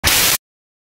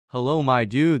Hello my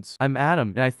dudes, I'm Adam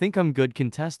and I think I'm good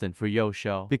contestant for yo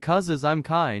show. Because as I'm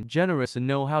kind, generous and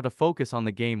know how to focus on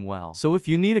the game well. So if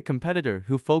you need a competitor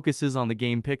who focuses on the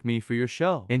game, pick me for your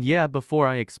show. And yeah, before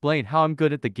I explain how I'm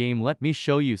good at the game, let me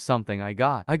show you something I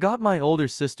got. I got my older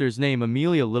sister's name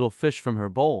Amelia little fish from her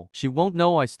bowl. She won't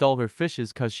know I stole her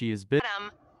fishes cause she is bit.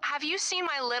 Adam, have you seen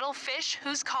my little fish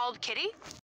who's called Kitty?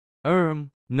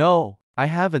 No, I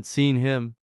haven't seen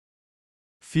him.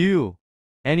 Phew.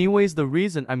 Anyways, the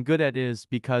reason I'm good at it is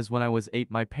because when I was 8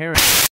 my parents